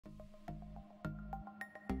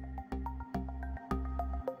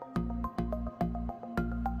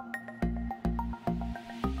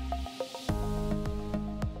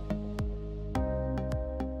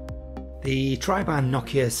The tri-band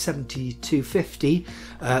Nokia 7250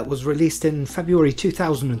 was released in February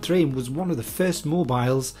 2003 and was one of the first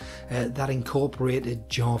mobiles that incorporated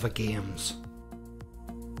Java games.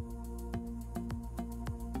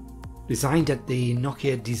 Designed at the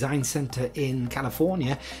Nokia Design Center in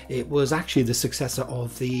California, it was actually the successor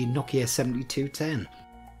of the Nokia 7210.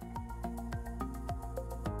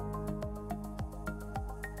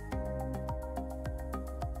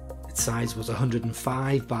 Its size was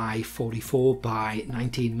 105 by 44 by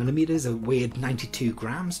 19 millimeters. It weighed 92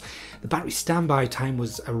 grams. The battery standby time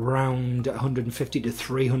was around 150 to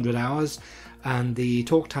 300 hours, and the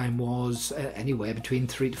talk time was anywhere between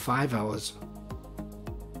 3 to 5 hours.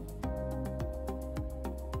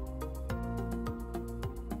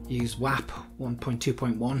 Used WAP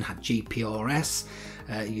 1.2.1, had GPRS,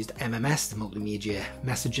 used MMS, the multimedia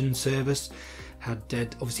messaging service, had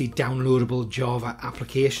obviously downloadable Java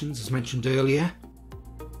applications as mentioned earlier.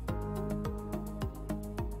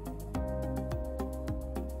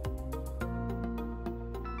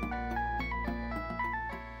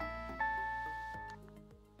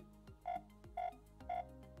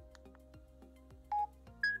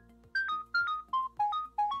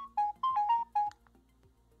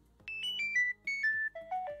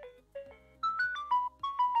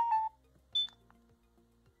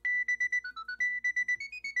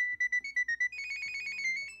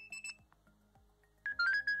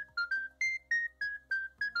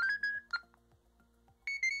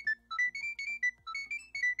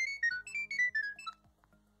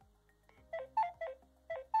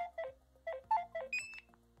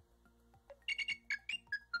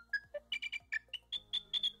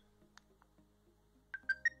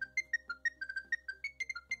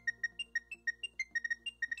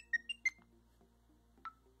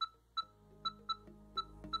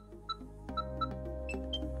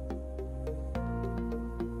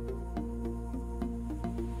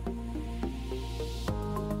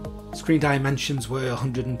 Screen dimensions were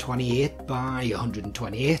 128 by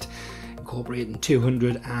 128, incorporating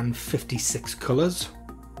 256 colours.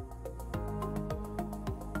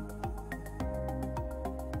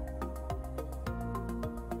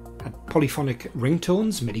 Had polyphonic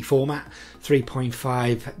ringtones, MIDI format,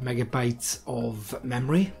 3.5 megabytes of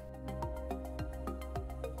memory.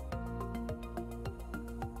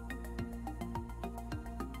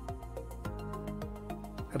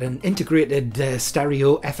 Had an integrated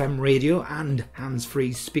stereo FM radio and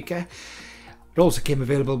hands-free speaker. It also came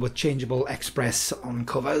available with changeable express on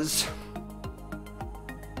covers.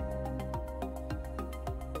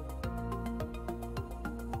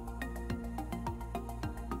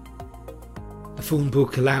 The phone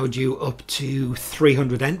book allowed you up to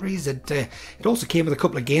 300 entries. It also came with a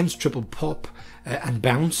couple of games, Triple Pop and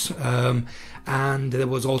Bounce, and there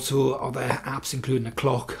was also other apps including a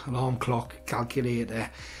clock, alarm clock, calculator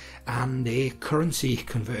and a currency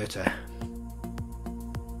converter.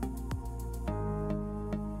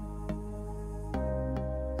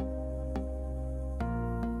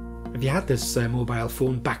 If you had this mobile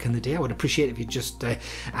phone back in the day, I would appreciate if you just add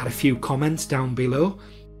a few comments down below.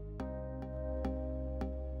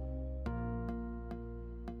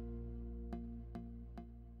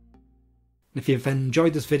 If you've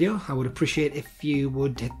enjoyed this video, I would appreciate if you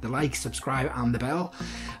would hit the like, subscribe and the bell,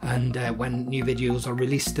 and when new videos are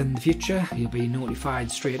released in the future, you'll be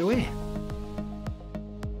notified straight away.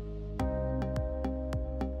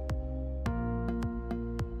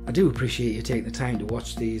 I do appreciate you taking the time to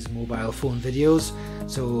watch these mobile phone videos,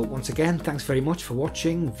 so once again, thanks very much for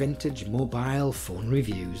watching Vintage Mobile Phone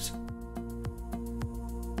Reviews.